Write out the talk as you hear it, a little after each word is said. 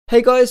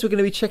Hey guys, we're going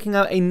to be checking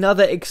out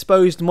another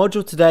Xposed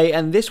module today,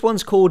 and this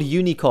one's called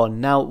Unicon.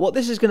 Now, what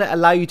this is going to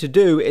allow you to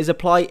do is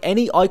apply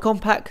any icon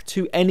pack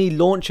to any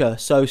launcher.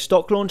 So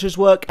stock launchers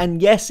work, and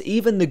yes,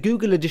 even the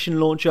Google Edition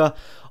launcher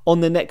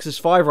on the Nexus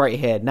 5 right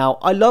here. Now,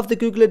 I love the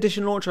Google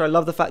Edition launcher. I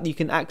love the fact that you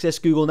can access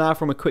Google now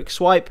from a quick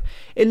swipe.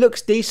 It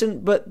looks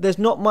decent, but there's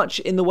not much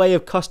in the way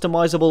of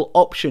customizable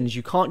options.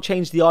 You can't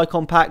change the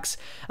icon packs,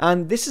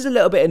 and this is a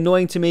little bit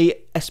annoying to me,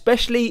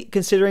 especially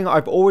considering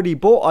I've already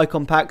bought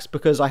icon packs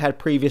because I had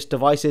previous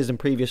devices and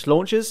previous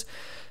launchers.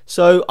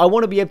 So I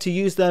want to be able to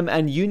use them,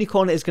 and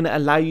Unicon is going to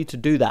allow you to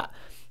do that.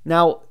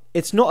 Now,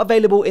 it's not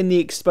available in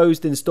the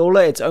Xposed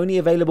installer. It's only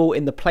available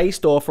in the Play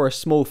Store for a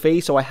small fee,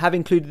 so I have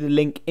included the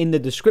link in the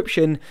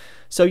description.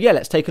 So yeah,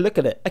 let's take a look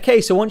at it.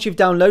 Okay, so once you've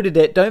downloaded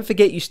it, don't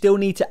forget you still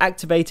need to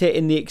activate it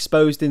in the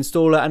Xposed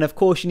installer, and of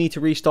course you need to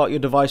restart your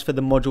device for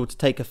the module to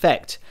take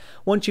effect.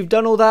 Once you've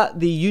done all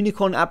that, the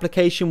Unicon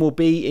application will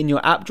be in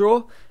your app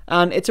drawer,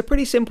 and it's a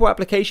pretty simple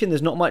application.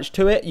 There's not much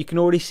to it. You can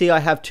already see I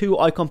have two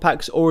icon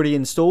packs already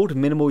installed,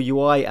 Minimal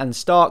UI and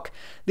Stark.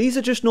 These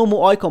are just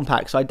normal icon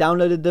packs. I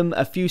downloaded them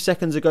a few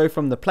seconds ago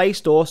from the Play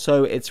Store,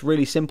 so it's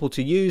really simple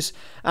to use.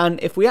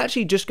 And if we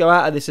actually just go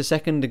out of this a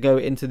second and go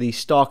into the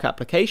Stark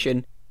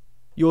application,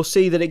 you'll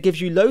see that it gives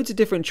you loads of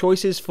different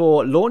choices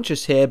for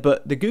launchers here,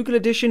 but the Google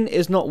Edition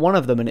is not one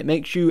of them, and it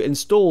makes you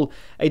install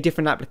a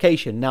different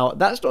application. Now,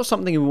 that's not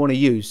something we want to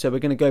use, so we're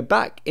going to go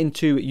back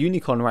into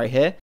Unicon right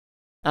here,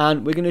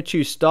 and we're going to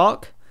choose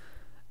Stark.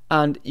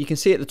 And you can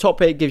see at the top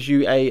here, it gives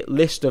you a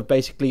list of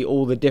basically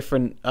all the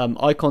different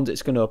icons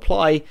it's going to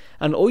apply,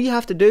 and all you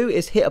have to do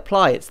is hit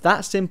apply. It's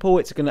that simple.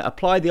 It's going to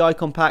apply the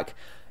icon pack.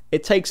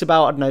 It takes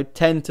about, I don't know,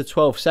 10 to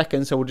 12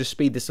 seconds, so we'll just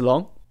speed this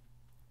along.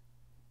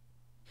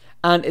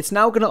 And it's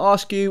now going to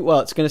ask you,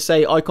 well, it's going to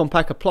say icon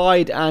pack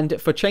applied,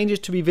 and for changes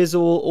to be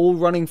visible, all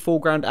running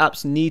foreground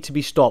apps need to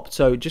be stopped.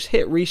 So just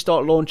hit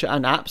restart launcher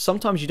and apps.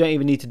 Sometimes you don't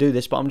even need to do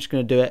this, but I'm just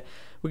going to do it.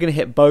 We're going to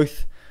hit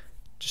both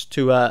just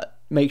to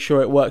make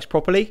sure it works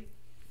properly.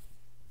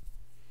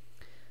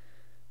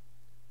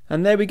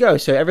 And there we go.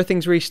 So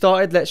everything's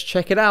restarted. Let's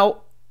check it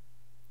out.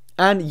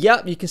 And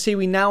yep, you can see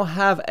we now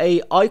have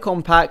a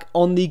icon pack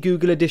on the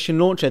Google Edition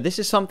launcher. This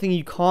is something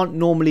you can't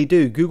normally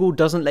do. Google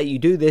doesn't let you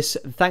do this.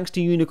 Thanks to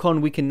Unicon,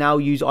 we can now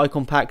use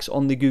icon packs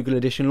on the Google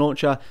Edition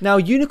launcher. Now,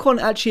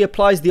 Unicon actually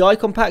applies the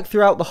icon pack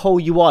throughout the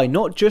whole UI,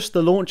 not just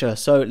the launcher.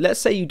 So let's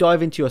say you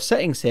dive into your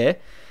settings here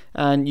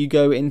and you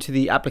go into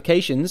the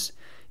applications.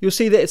 You'll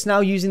see that it's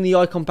now using the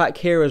icon pack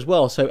here as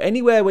well. So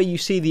anywhere where you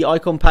see the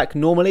icon pack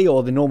normally,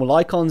 or the normal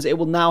icons, it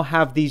will now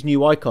have these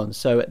new icons.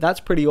 So that's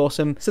pretty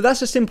awesome. So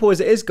that's as simple as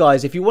it is,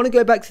 guys. If you want to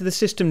go back to the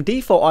system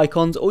default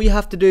icons, all you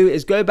have to do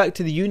is go back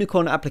to the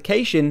Unicon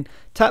application,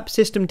 tap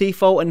system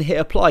default and hit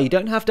apply. You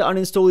don't have to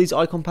uninstall these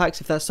icon packs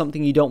if that's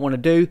something you don't want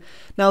to do.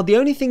 Now, the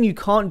only thing you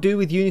can't do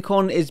with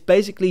Unicon is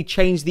basically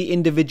change the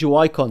individual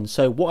icons.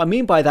 So what I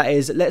mean by that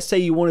is, let's say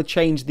you want to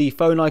change the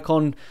phone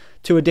icon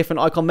to a different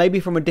icon, maybe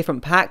from a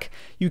different pack.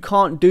 You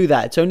can't do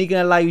that. It's only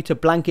going to allow you to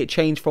blanket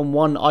change from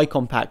one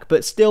icon pack,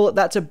 but still,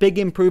 that's a big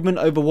improvement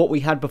over what we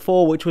had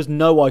before, which was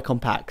no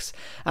icon packs.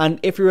 And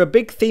if you're a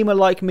big themer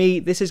like me,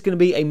 this is going to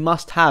be a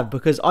must-have,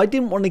 because I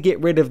didn't want to get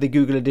rid of the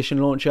Google Edition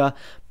launcher,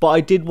 but I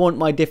did want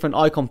my different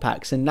icon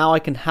packs, and now I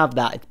can have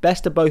that. It's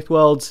best of both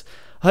worlds.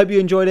 I hope you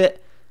enjoyed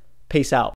it. Peace out.